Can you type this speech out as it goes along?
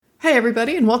Hey,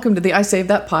 everybody, and welcome to the I Save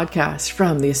That podcast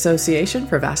from the Association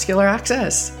for Vascular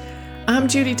Access. I'm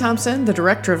Judy Thompson, the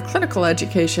Director of Clinical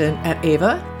Education at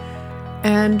AVA,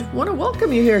 and want to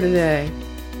welcome you here today.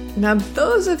 Now,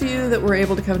 those of you that were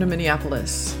able to come to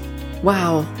Minneapolis,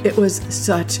 wow, it was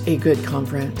such a good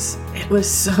conference. It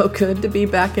was so good to be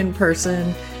back in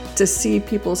person, to see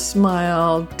people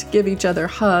smile, to give each other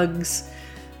hugs,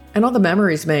 and all the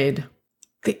memories made.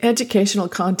 The educational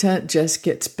content just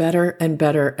gets better and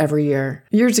better every year.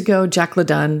 Years ago, Jack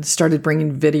LeDun started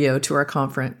bringing video to our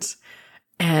conference,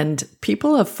 and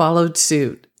people have followed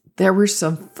suit. There were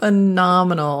some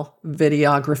phenomenal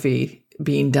videography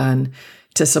being done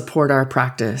to support our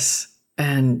practice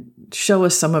and show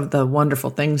us some of the wonderful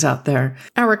things out there.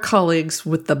 Our colleagues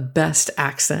with the best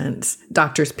accents,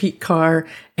 Doctors Pete Carr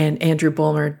and Andrew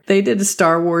Bulmer, they did a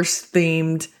Star Wars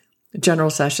themed general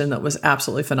session that was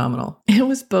absolutely phenomenal. It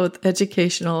was both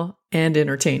educational and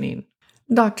entertaining.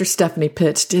 Dr. Stephanie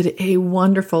Pitts did a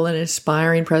wonderful and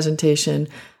inspiring presentation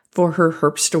for her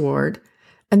Herbst Award,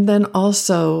 and then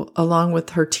also, along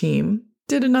with her team,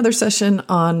 did another session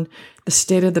on the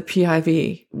state of the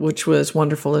PIV, which was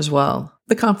wonderful as well.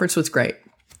 The conference was great.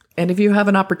 And if you have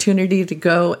an opportunity to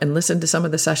go and listen to some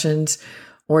of the sessions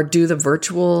or do the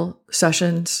virtual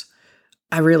sessions,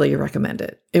 I really recommend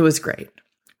it. It was great.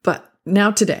 But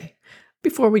now today,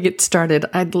 before we get started,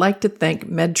 I'd like to thank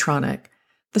Medtronic,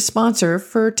 the sponsor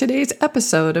for today's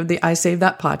episode of the I Save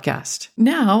That podcast.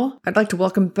 Now, I'd like to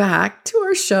welcome back to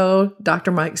our show, Dr.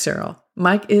 Mike Searle.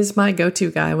 Mike is my go-to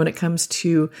guy when it comes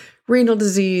to renal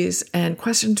disease and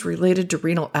questions related to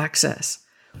renal access.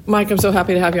 Mike, I'm so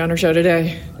happy to have you on our show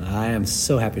today. I am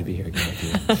so happy to be here again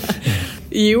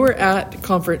with you. You were at the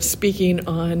conference speaking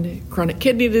on chronic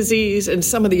kidney disease and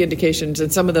some of the indications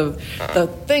and some of the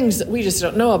things that we just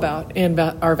don't know about in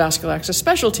our vascular access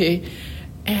specialty.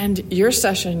 And your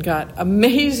session got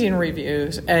amazing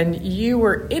reviews, and you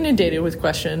were inundated with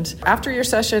questions after your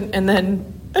session. And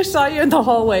then I saw you in the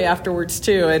hallway afterwards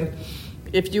too. And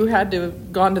if you had to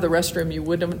have gone to the restroom, you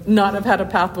would not have had a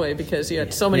pathway because you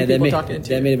had so many people talking to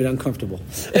you. That may have been uncomfortable.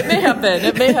 It may have been.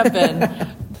 It may have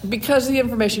been. Because the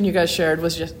information you guys shared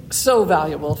was just so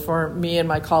valuable for me and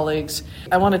my colleagues.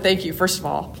 I want to thank you, first of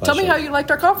all. Pleasure. Tell me how you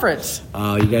liked our conference.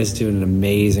 Oh, you guys are doing an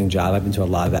amazing job. I've been to a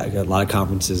lot of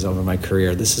conferences over my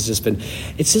career. This has just been,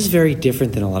 it's just very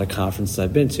different than a lot of conferences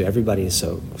I've been to. Everybody is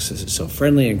so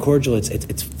friendly and cordial.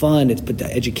 It's fun. But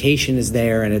the education is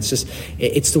there, and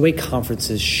it's the way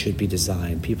conferences should be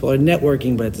designed. People are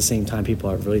networking, but at the same time,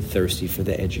 people are really thirsty for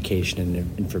the education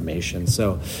and information.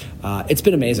 So it's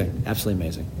been amazing, absolutely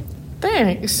amazing.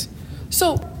 Thanks.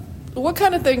 So what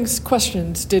kind of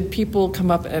questions did people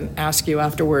come up and ask you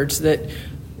afterwards that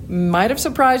might have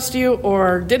surprised you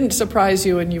or didn't surprise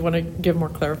you and you want to give more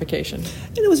clarification?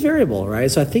 And it was variable,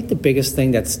 right? So I think the biggest thing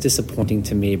that's disappointing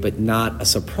to me, but not a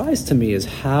surprise to me, is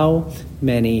how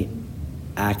many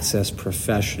access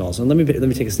professionals, and let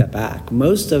me take a step back.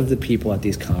 Most of the people at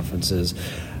these conferences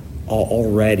are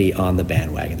already on the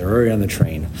bandwagon. They're already on the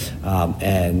train.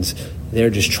 And they're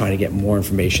just trying to get more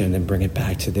information and then bring it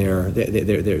back to their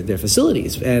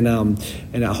facilities. And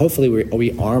hopefully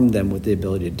we arm them with the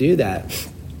ability to do that.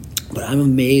 But I'm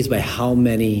amazed by how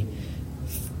many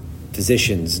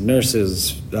physicians,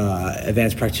 nurses,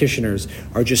 advanced practitioners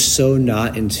are just so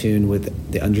not in tune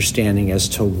with the understanding as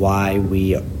to why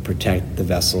we protect the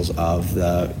vessels of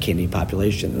the kidney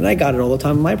population. And I got it all the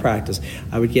time in my practice.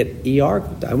 I would get ER,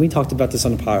 and we talked about this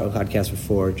on the podcast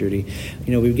before, Judy.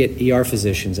 We would get ER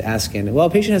physicians asking, well, a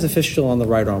patient has a fistula on the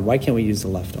right arm. Why can't we use the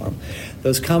left arm?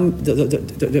 Those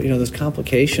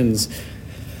complications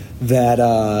that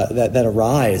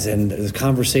arise and the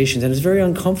conversations, and it's very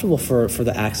uncomfortable for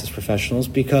the access professionals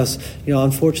because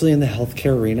unfortunately in the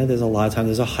healthcare arena there's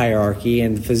a hierarchy,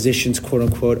 and physicians quote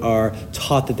unquote are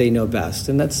taught that they know best,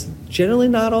 and that's generally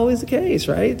not always the case,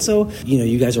 right? So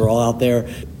you guys are all out there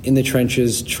in the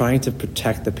trenches trying to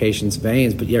protect the patient's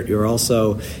veins, but yet you're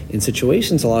also in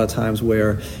situations a lot of times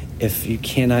where if you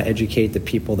cannot educate the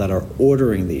people that are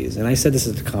ordering these, and I said this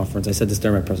at the conference, I said this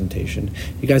during my presentation,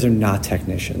 you guys are not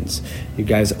technicians. You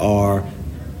guys are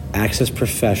access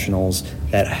professionals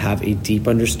that have a deep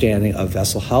understanding of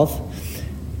vessel health,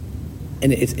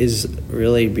 and it is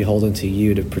really beholden to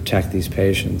you to protect these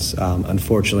patients,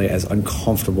 unfortunately, as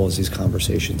uncomfortable as these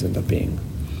conversations end up being.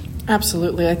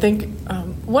 Absolutely. I think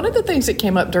one of the things that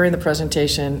came up during the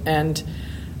presentation, and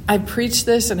I preached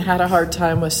this and had a hard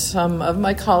time with some of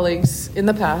my colleagues in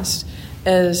the past,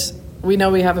 is we know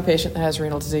we have a patient that has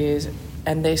renal disease,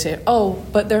 and they say, oh,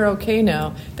 but they're okay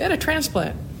now. They had a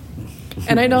transplant.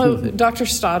 And I know Dr.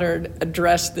 Stoddard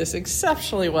addressed this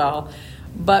exceptionally well,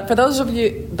 But for those of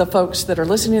you, the folks that are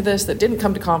listening to this that didn't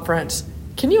come to conference,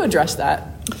 can you address that?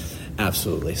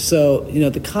 Absolutely. So,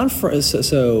 the conference,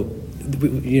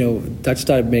 Dr.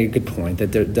 Stoddard made a good point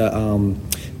that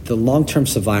the long-term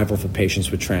survival for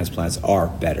patients with transplants are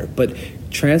better, but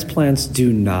transplants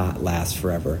do not last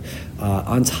forever.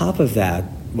 On top of that,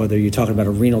 whether you're talking about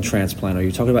a renal transplant or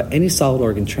you're talking about any solid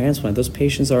organ transplant, those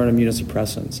patients are on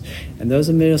immunosuppressants. And those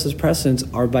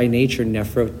immunosuppressants are by nature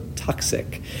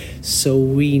nephrotoxic. So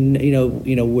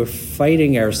we're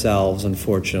fighting ourselves,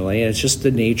 unfortunately, and it's just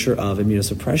the nature of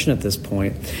immunosuppression at this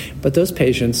point. But those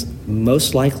patients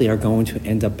most likely are going to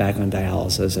end up back on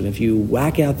dialysis. And if you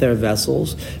whack out their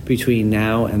vessels between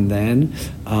now and then,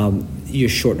 you're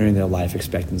shortening their life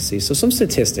expectancy. So some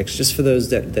statistics, just for those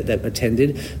that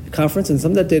attended the conference and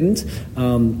some that didn't,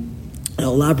 I'll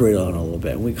elaborate on it a little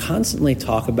bit. We constantly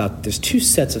talk about, there's two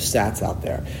sets of stats out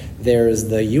there. There's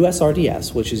the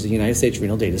USRDS, which is the United States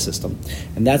Renal Data System,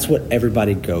 and that's what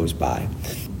everybody goes by.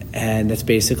 And that's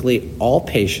basically all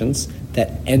patients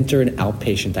that enter an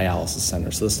outpatient dialysis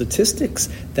center. So the statistics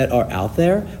that are out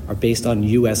there are based on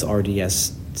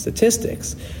USRDS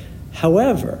statistics.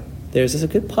 However, there's a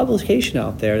good publication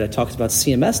out there that talks about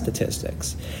CMS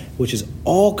statistics, which is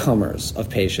all comers of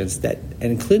patients and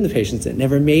including the patients that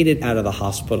never made it out of the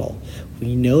hospital.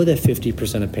 We know that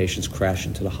 50% of patients crash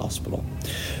into the hospital.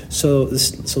 So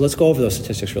let's go over those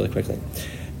statistics really quickly.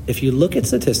 If you look at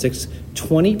statistics,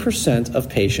 20% of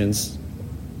patients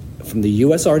from the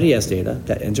USRDS data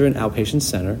that enter an outpatient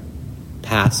center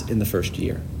pass in the first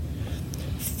year.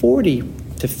 40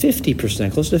 to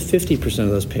 50%, close to 50% of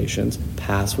those patients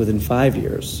pass within 5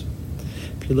 years.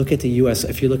 If you look at the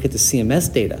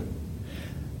CMS data,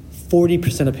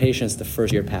 40% of patients the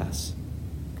first year pass.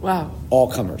 Wow.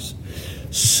 All comers.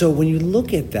 So when you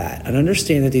look at that and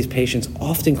understand that these patients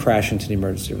often crash into the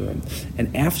emergency room,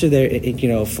 and after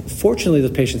fortunately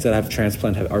the patients that have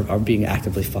transplant are being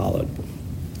actively followed.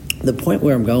 The point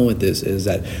where I'm going with this is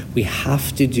that we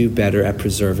have to do better at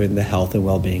preserving the health and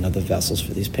well-being of the vessels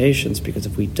for these patients, because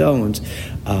if we don't,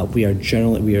 we are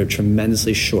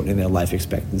tremendously shortening their life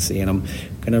expectancy. And I'm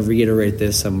going to reiterate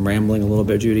this. I'm rambling a little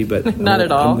bit, Judy, but not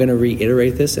at all. I'm going to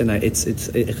reiterate this, and it's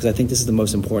because I think this is the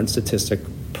most important statistic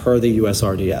per the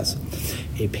USRDS.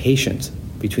 A patient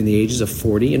between the ages of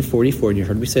 40 and 44, and you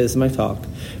heard me say this in my talk,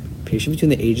 a patient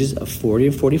between the ages of 40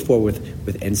 and 44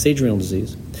 with end-stage renal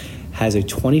disease has a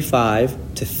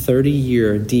 25 to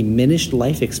 30-year diminished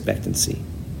life expectancy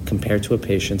compared to a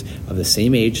patient of the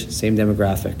same age, same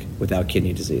demographic, without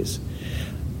kidney disease.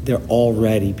 They're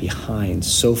already behind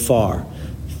so far.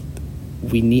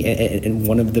 We need, and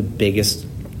one of the biggest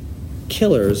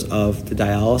killers of the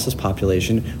dialysis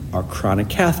population are chronic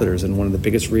catheters, and one of the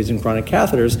biggest reasons chronic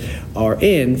catheters are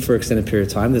in for extended period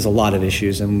of time, there's a lot of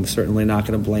issues, and I'm certainly not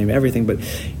going to blame everything, but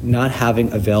not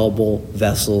having available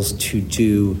vessels to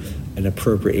do an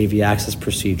appropriate AV access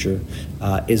procedure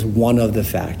is one of the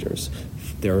factors.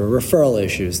 There are referral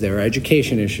issues, there are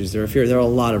education issues, there are a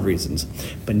lot of reasons.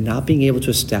 But not being able to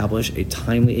establish a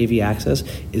timely AV access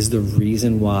is the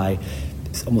reason why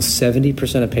almost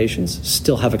 70% of patients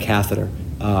still have a catheter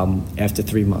after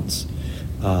 3 months.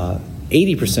 Over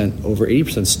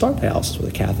 80% start dialysis with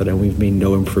a catheter, and we've made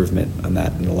no improvement on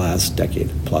that in the last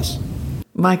decade plus.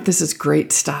 Mike, this is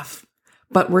great stuff.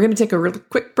 But we're going to take a real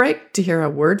quick break to hear a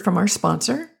word from our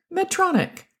sponsor,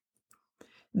 Medtronic.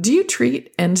 Do you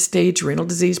treat end-stage renal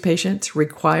disease patients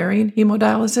requiring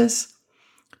hemodialysis?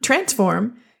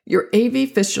 Transform your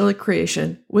AV fistula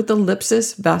creation with the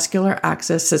Ellipsis Vascular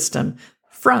Access System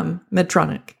from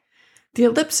Medtronic. The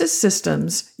Ellipsis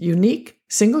system's unique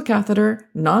single catheter,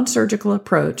 non-surgical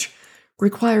approach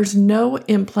requires no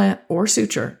implant or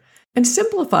suture and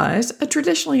simplifies a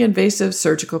traditionally invasive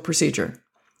surgical procedure.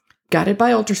 Guided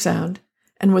by ultrasound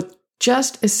and with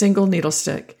just a single needle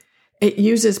stick, it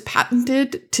uses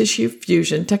patented tissue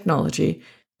fusion technology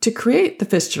to create the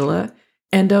fistula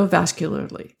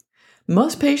endovascularly.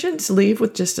 Most patients leave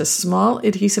with just a small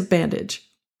adhesive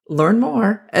bandage. Learn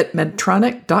more at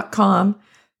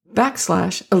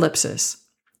medtronic.com/ellipsis.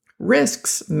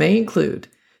 Risks may include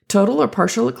total or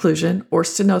partial occlusion or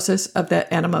stenosis of the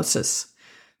anastomosis,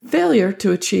 failure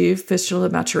to achieve fistula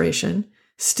maturation,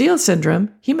 Steele syndrome,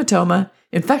 hematoma,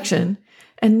 infection,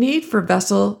 and need for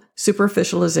vessel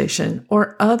superficialization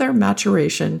or other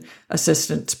maturation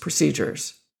assistance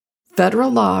procedures.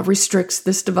 Federal law restricts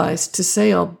this device to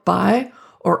sale by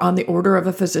or on the order of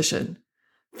a physician.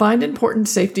 Find important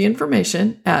safety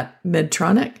information at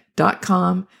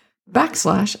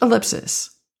medtronic.com/ellipsis.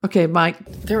 Okay, Mike,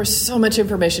 there was so much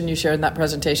information you shared in that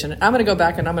presentation. I'm going to go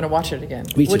back and I'm going to watch it again,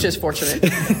 which is fortunate.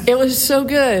 It was so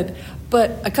good.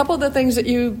 But a couple of the things that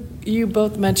you you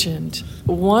both mentioned,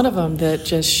 one of them that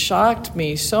just shocked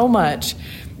me so much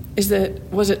is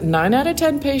that, was it 9 out of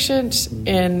 10 patients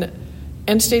in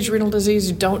end-stage renal disease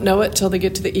who don't know it till they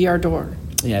get to the ER door?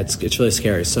 Yeah, it's really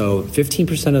scary. So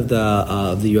 15% of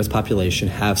the U.S. population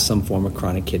have some form of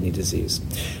chronic kidney disease.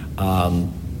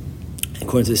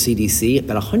 According to the CDC,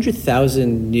 about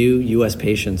 100,000 new U.S.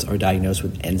 patients are diagnosed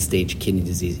with end-stage kidney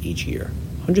disease each year.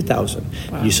 100,000.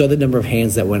 Wow. You saw the number of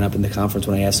hands that went up in the conference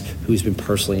when I asked who's been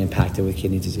personally impacted with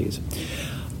kidney disease.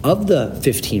 Of the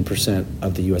 15%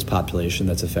 of the U.S. population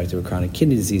that's affected with chronic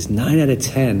kidney disease, 9 out of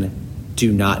 10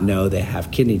 do not know they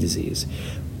have kidney disease.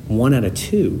 1 out of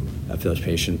 2 of those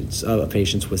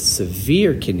patients with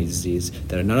severe kidney disease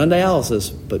that are not on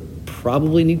dialysis but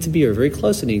probably need to be or very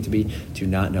close to needing to be do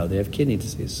not know they have kidney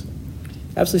disease.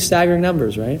 Absolutely staggering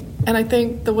numbers, right? And I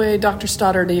think the way Dr.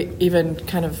 Stoddard even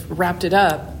kind of wrapped it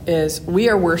up is we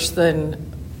are worse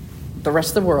than the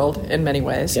rest of the world in many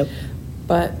ways, yep.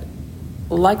 But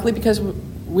likely because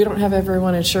we don't have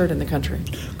everyone insured in the country.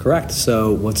 Correct.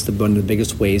 So one of the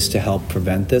biggest ways to help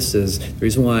prevent this is the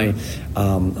reason why,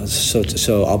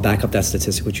 so I'll back up that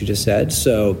statistic, what you just said.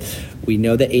 So we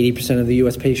know that 80% of the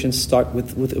U.S. patients start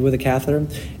with a catheter.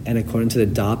 And according to the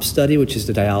DOP study, which is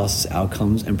the Dialysis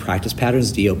Outcomes and Practice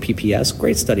Patterns, DOPPS,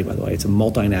 great study, by the way. It's a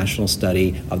multinational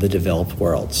study of the developed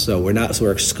world. So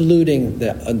we're excluding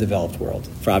the undeveloped world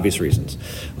for obvious reasons.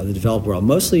 The developed world,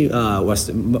 mostly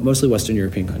Western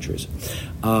European countries.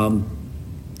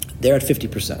 They're at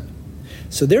 50%.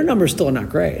 So their numbers still are not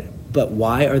great. But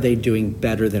why are they doing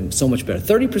so much better?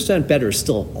 30% better is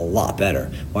still a lot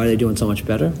better. Why are they doing so much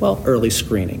better? Well, early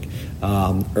screening.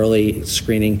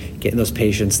 Getting those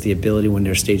patients the ability when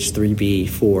they're stage 3B,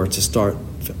 4 to start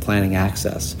planning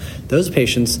access. Those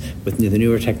patients with the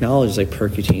newer technologies like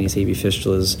percutaneous AV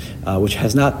fistulas, which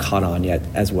has not caught on yet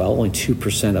as well, only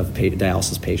 2% of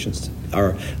dialysis patients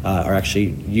are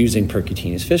actually using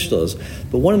percutaneous fistulas.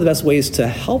 But one of the best ways to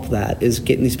help that is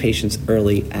getting these patients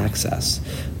early access.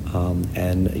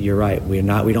 And you're right, we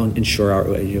don't insure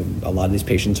a lot of these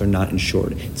patients are not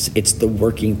insured. It's the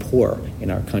working poor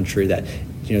in our country that,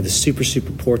 the super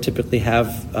poor typically have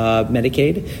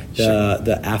Medicaid.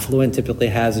 The affluent typically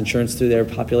has insurance through their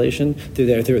population, through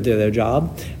their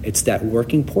job. It's that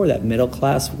working poor, that middle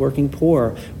class working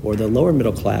poor, or the lower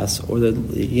middle class, or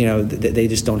they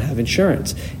just don't have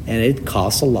insurance, and it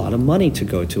costs a lot of money to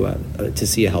go to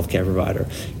see a healthcare provider,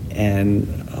 and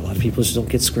a lot of people just don't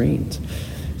get screened.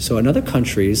 So in other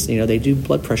countries, they do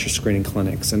blood pressure screening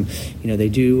clinics, and they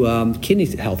do kidney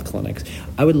health clinics.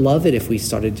 I would love it if we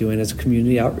started doing as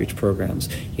community outreach programs.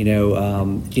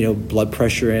 Blood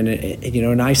pressure and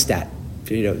an iStat.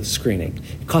 Screening.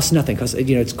 It costs nothing because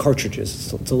it's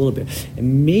cartridges. It's a little bit,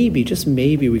 and maybe just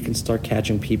maybe we can start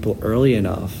catching people early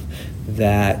enough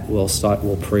that will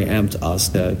preempt us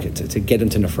to get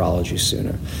into nephrology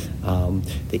sooner.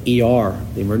 The ER,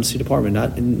 the emergency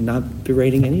department, not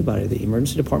berating anybody. The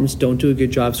emergency departments don't do a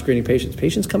good job screening patients.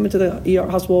 Patients come into the ER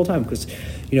hospital all the time because,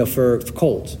 for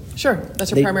colds. Sure,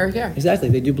 that's their primary care. Exactly,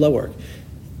 they do blood work.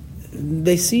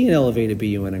 They see an elevated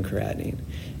BUN and creatinine.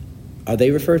 Are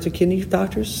they referred to kidney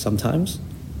doctors? Sometimes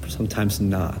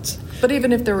not. But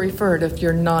even if they're referred, if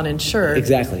you're non-insured,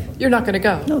 exactly, you're not going to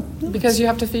go. No, because you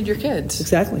have to feed your kids.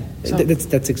 Exactly. So.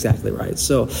 That's exactly right.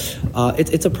 So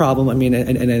it's a problem. I mean,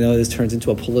 and I know this turns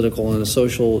into a political and a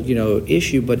social,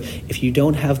 issue. But if you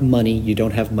don't have money, you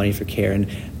don't have money for care. And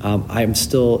I'm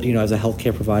still, as a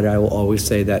healthcare provider, I will always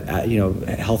say that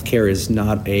healthcare is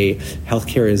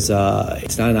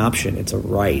it's not an option. It's a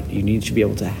right. You need to be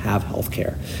able to have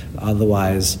healthcare.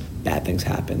 Otherwise, bad things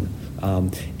happen.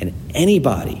 And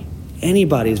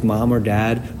anybody's mom or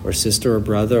dad or sister or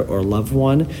brother or loved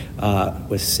one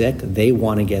was sick, they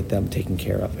want to get them taken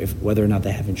care of, whether or not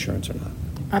they have insurance or not.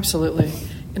 Absolutely.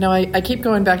 I keep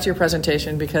going back to your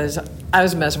presentation because I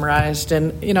was mesmerized,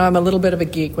 and I'm a little bit of a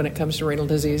geek when it comes to renal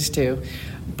disease too.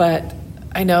 But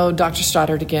I know Dr.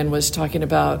 Stoddard again was talking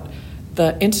about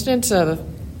the incidence of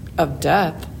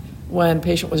death when a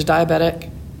patient was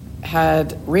diabetic,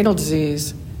 had renal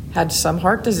disease, had some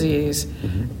heart disease,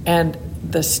 and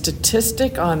the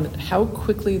statistic on how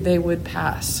quickly they would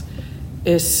pass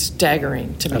is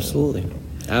staggering to me.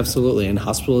 Absolutely, and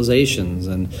hospitalizations,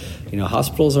 and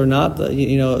hospitals are not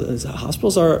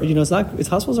hospitals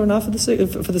are not for the sick.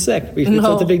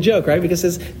 It's a big joke, right? Because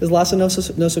there's lots of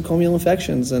nosocomial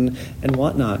infections and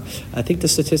whatnot. I think the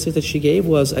statistic that she gave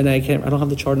was, and I don't have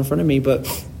the chart in front of me, but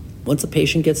once a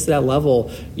patient gets to that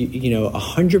level,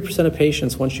 100% of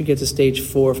patients, once you get to stage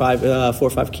 4 or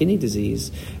 5 kidney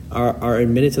disease, are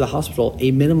admitted to the hospital a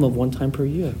minimum of one time per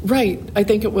year. Right. I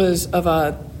think it was of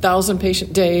 1,000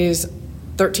 patient days,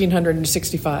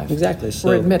 1,365 exactly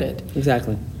were admitted.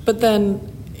 Exactly. But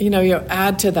then, you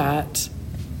add to that,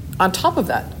 on top of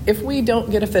that, if we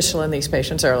don't get a fistula in these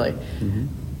patients early,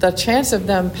 the chance of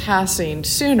them passing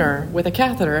sooner with a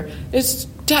catheter is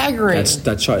staggering.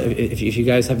 That's if you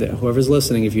guys have, whoever's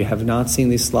listening, if you have not seen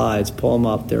these slides, pull them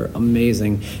up. They're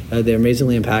amazing. They're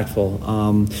amazingly impactful.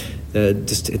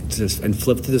 And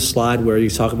flip to the slide where you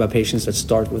talk about patients that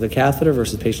start with a catheter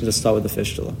versus patients that start with a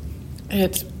fistula.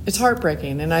 It's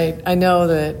heartbreaking, and I know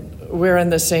that we're in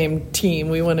the same team.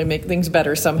 We want to make things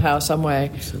better somehow, some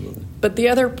way. Absolutely. But the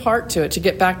other part to it, to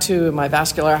get back to my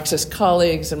vascular access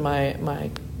colleagues and my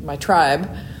tribe,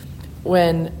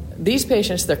 when these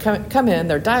patients, they come in,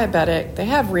 they're diabetic, they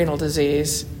have renal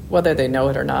disease, whether they know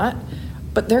it or not,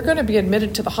 but they're going to be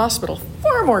admitted to the hospital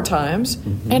far more times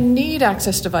and need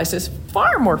access devices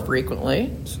far more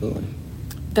frequently. Absolutely.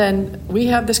 Then we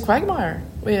have this quagmire.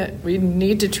 We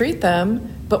need to treat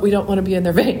them, but we don't want to be in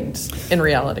their veins in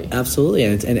reality. Absolutely,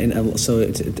 and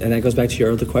that goes back to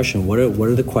your other question. What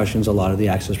are the questions a lot of the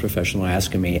access professionals are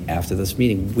asking me after this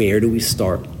meeting? Where do we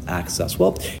start access?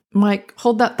 Well, Mike,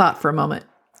 hold that thought for a moment.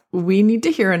 We need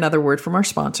to hear another word from our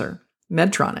sponsor,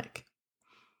 Medtronic.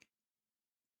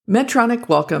 Medtronic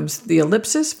welcomes the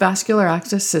Ellipsis Vascular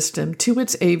Access System to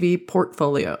its AV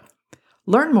portfolio.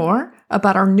 Learn more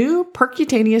about our new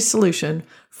percutaneous solution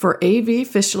for AV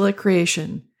fistula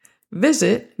creation.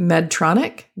 Visit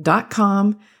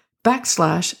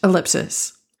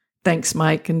medtronic.com/ellipsis. Thanks,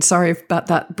 Mike, and sorry about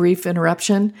that brief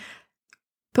interruption.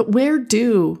 But where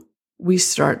do we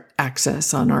start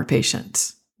access on our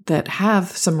patients that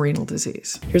have some renal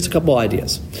disease? Here's a couple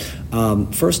ideas.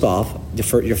 First off,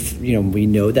 we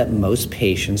know that most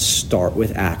patients start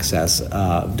with access,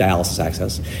 dialysis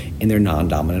access, in their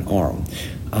non-dominant arm.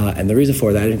 And the reason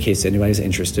for that, in case anybody's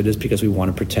interested, is because we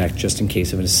want to protect, just in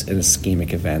case of an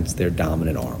ischemic event, their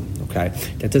dominant arm. Okay,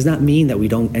 that does not mean that we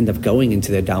don't end up going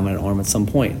into their dominant arm at some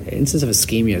point. Instance of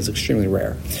ischemia is extremely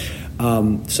rare.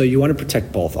 So you want to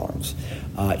protect both arms.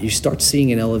 You start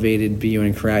seeing an elevated BUN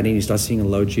and creatinine, you start seeing a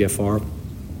low GFR,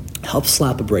 help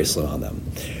slap a bracelet on them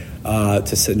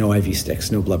to say no IV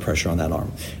sticks, no blood pressure on that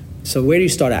arm. So where do you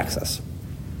start access?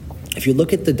 If you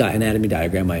look at the anatomy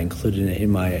diagram I included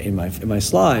in my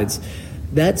slides,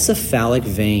 that cephalic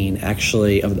vein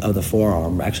actually of the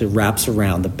forearm actually wraps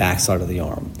around the backside of the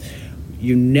arm.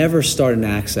 You never start an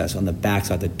access on the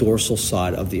backside, the dorsal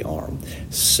side of the arm.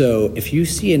 So if you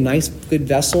see a nice, good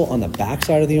vessel on the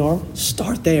backside of the arm,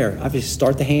 start there. Obviously,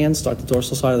 start the hand, start the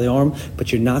dorsal side of the arm,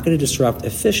 but you're not going to disrupt a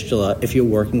fistula if you're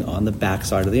working on the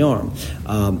backside of the arm.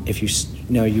 If you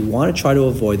want to try to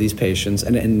avoid these patients,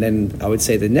 and then I would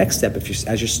say the next step,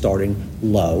 as you're starting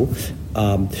low,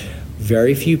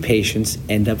 very few patients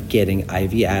end up getting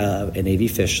an AV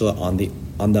fistula on the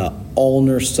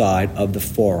ulnar side of the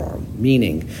forearm,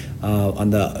 meaning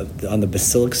on the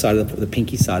basilic side of the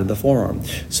pinky side of the forearm.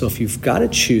 So if you've got to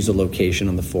choose a location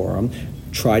on the forearm,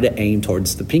 try to aim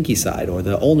towards the pinky side or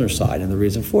the ulnar side. And the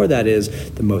reason for that is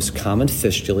the most common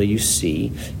fistula you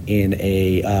see in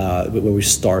where we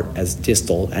start as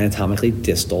distal, anatomically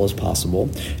distal as possible,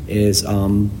 is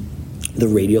the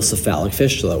radial cephalic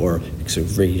fistula, or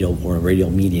radial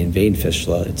median vein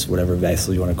fistula. It's whatever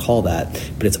vessel you want to call that,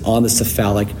 but it's on the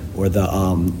cephalic or the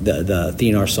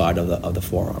thenar side of the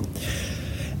forearm.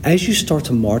 As you start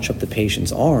to march up the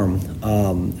patient's arm,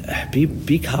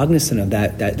 be cognizant of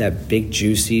that big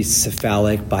juicy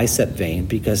cephalic bicep vein,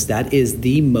 because that is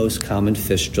the most common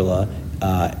fistula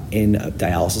in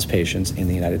dialysis patients in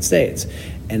the United States,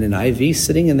 and an IV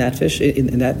sitting in that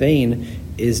in that vein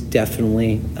is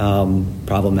definitely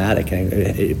problematic, and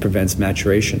it prevents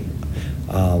maturation.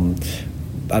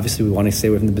 Obviously, we want to stay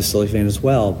away from the basilic vein as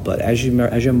well, but as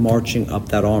you're marching up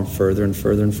that arm further and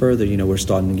further and further, we're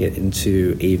starting to get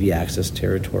into AV access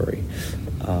territory.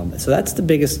 So that's the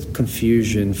biggest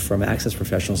confusion from access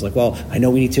professionals. Like, well, I know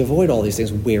we need to avoid all these things.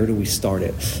 Where do we start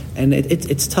it? And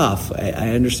it's tough.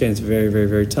 I understand it's very, very,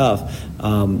 very tough.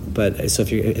 But so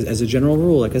if you, as a general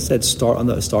rule, like I said, start on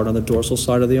the dorsal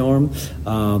side of the arm.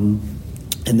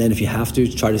 And then if you have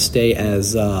to, try to stay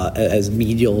as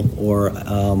medial or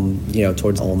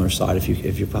towards the ulnar side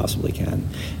if you possibly can,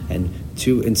 and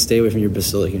stay away from your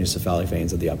basilic and your cephalic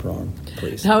veins of the upper arm,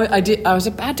 please. Now, I was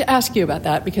about to ask you about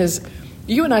that, because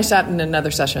you and I sat in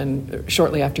another session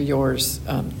shortly after yours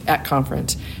at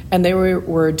conference, and they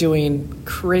were doing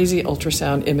crazy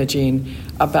ultrasound imaging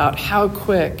about how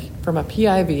quick from a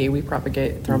PIV we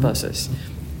propagate thrombosis,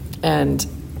 and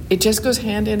it just goes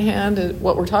hand in hand with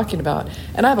what we're talking about.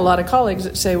 And I have a lot of colleagues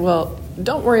that say, well,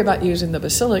 don't worry about using the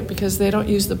basilic, because they don't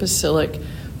use the basilic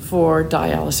for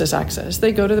dialysis access.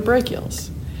 They go to the brachials.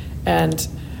 And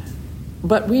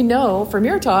But we know from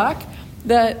your talk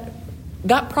that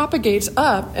propagates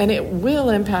up and it will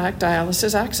impact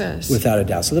dialysis access. Without a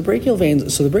doubt. So the brachial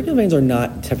veins are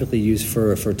not typically used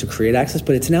to create access,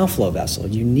 but it's an outflow vessel.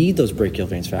 You need those brachial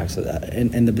veins for access.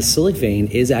 And the basilic vein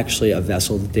is actually a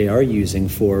vessel that they are using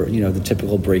for, the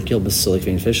typical brachial basilic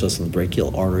vein fistula. So the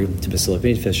brachial artery to basilic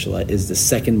vein fistula is the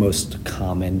second most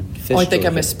common fistula. I think I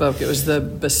misspoke. It was the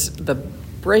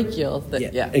brachial.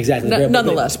 Exactly.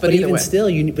 Nonetheless, but either even way. Still,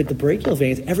 but the brachial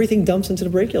veins, everything dumps into the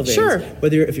brachial veins. Sure.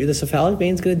 If the cephalic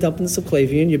vein is going to dump into the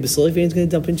subclavian, your basilic vein is going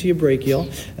to dump into your brachial.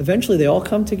 Eventually, they all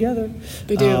come together.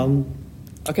 They do.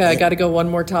 Okay, I got to go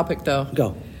one more topic though.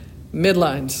 Go.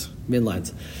 Midlines.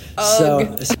 So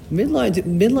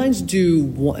midlines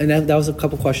do, and that was a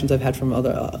couple questions I've had from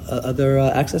other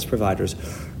access providers.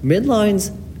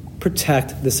 Midlines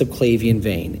protect the subclavian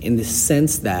vein in the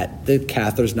sense that the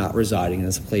catheter is not residing in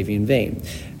the subclavian vein.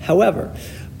 However,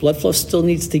 blood flow still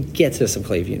needs to get to the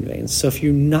subclavian vein. So if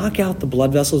you knock out the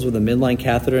blood vessels with a midline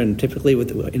catheter, and typically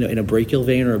in a brachial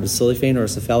vein or a basilic vein or a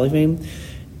cephalic vein,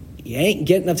 you ain't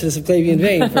getting up to the subclavian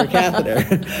vein for a catheter.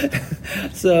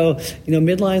 So,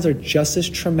 midlines are just as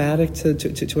traumatic to a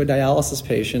dialysis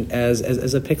patient as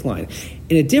a PICC line,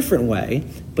 in a different way,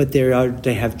 but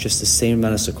they have just the same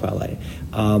amount of sequelae.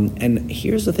 And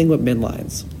here's the thing with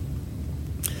midlines: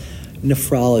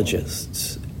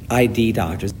 nephrologists, ID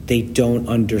doctors, they don't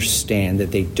understand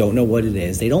that. They don't know what it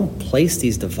is. They don't place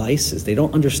these devices. They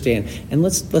don't understand. And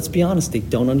let's be honest, they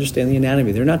don't understand the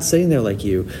anatomy. They're not sitting there like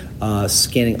you,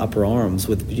 scanning upper arms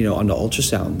with on the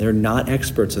ultrasound. They're not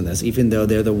experts in this, even though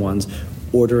they're the ones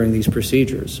ordering these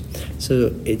procedures.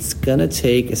 So it's gonna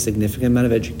take a significant amount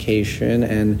of education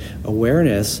and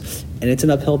awareness, and it's an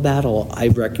uphill battle. I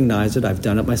recognize it. I've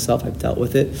done it myself. I've dealt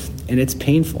with it, and it's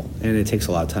painful, and it takes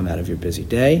a lot of time out of your busy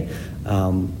day.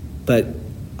 But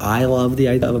I love the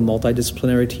idea of a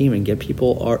multidisciplinary team and get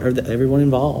everyone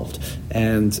involved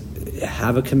and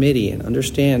have a committee and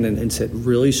understand and set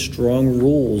really strong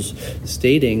rules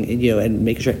stating, and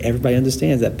making sure everybody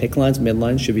understands that PICC lines,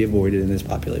 midlines should be avoided in this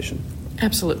population.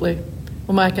 Absolutely.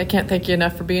 Well, Mike, I can't thank you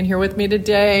enough for being here with me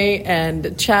today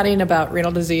and chatting about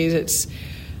renal disease. It's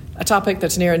a topic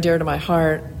that's near and dear to my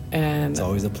heart. And it's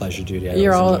always a pleasure, Judy.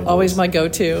 You're always my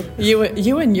go-to.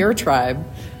 You and your tribe.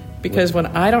 Because when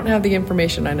I don't have the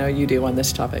information, I know you do on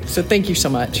this topic. So thank you so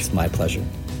much. It's my pleasure.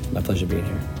 My pleasure being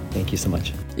here. Thank you so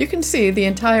much. You can see the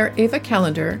entire AVA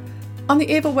calendar on the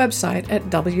AVA website at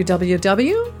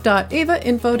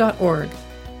www.avainfo.org,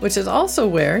 which is also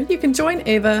where you can join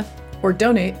AVA or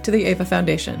donate to the AVA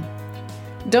Foundation.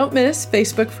 Don't miss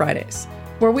Facebook Fridays,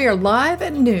 where we are live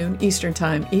at noon Eastern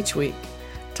Time each week.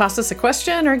 Toss us a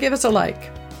question or give us a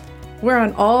like. We're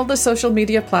on all the social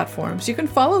media platforms. You can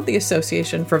follow the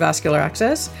Association for Vascular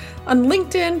Access on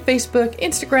LinkedIn, Facebook,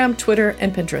 Instagram, Twitter,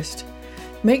 and Pinterest.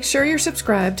 Make sure you're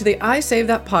subscribed to the I Save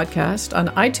That podcast on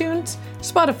iTunes,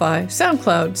 Spotify,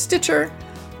 SoundCloud, Stitcher,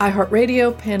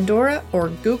 iHeartRadio, Pandora, or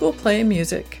Google Play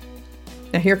Music.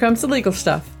 Now here comes the legal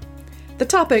stuff. The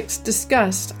topics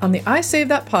discussed on the I Save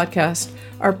That podcast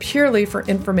are purely for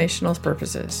informational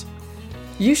purposes.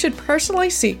 You should personally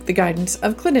seek the guidance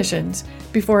of clinicians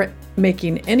before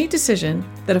making any decision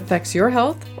that affects your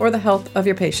health or the health of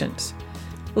your patients.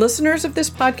 Listeners of this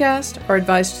podcast are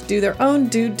advised to do their own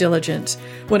due diligence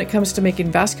when it comes to making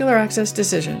vascular access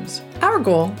decisions. Our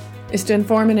goal is to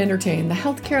inform and entertain the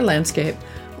healthcare landscape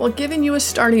while giving you a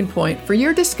starting point for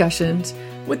your discussions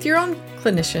with your own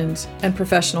clinicians and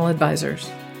professional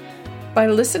advisors. By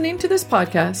listening to this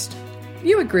podcast,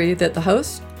 you agree that the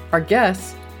host, our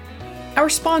guests, our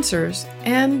sponsors,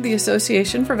 and the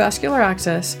Association for Vascular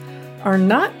Access are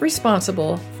not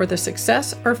responsible for the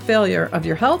success or failure of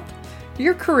your health,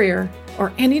 your career,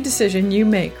 or any decision you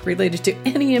make related to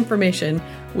any information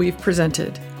we've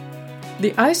presented.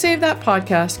 The I Save That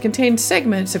podcast contains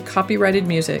segments of copyrighted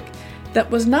music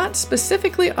that was not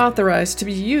specifically authorized to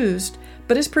be used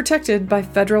but is protected by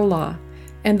federal law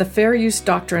and the Fair Use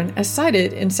Doctrine as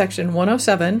cited in Section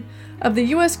 107 of the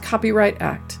U.S. Copyright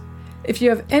Act. If you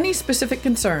have any specific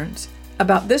concerns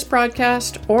about this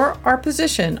broadcast or our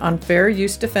position on fair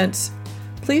use defense,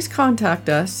 please contact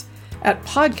us at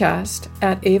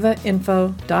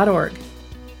podcast@avainfo.org.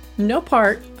 No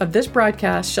part of this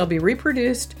broadcast shall be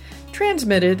reproduced,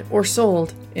 transmitted, or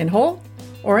sold in whole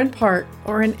or in part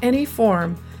or in any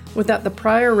form without the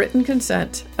prior written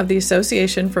consent of the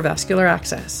Association for Vascular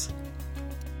Access.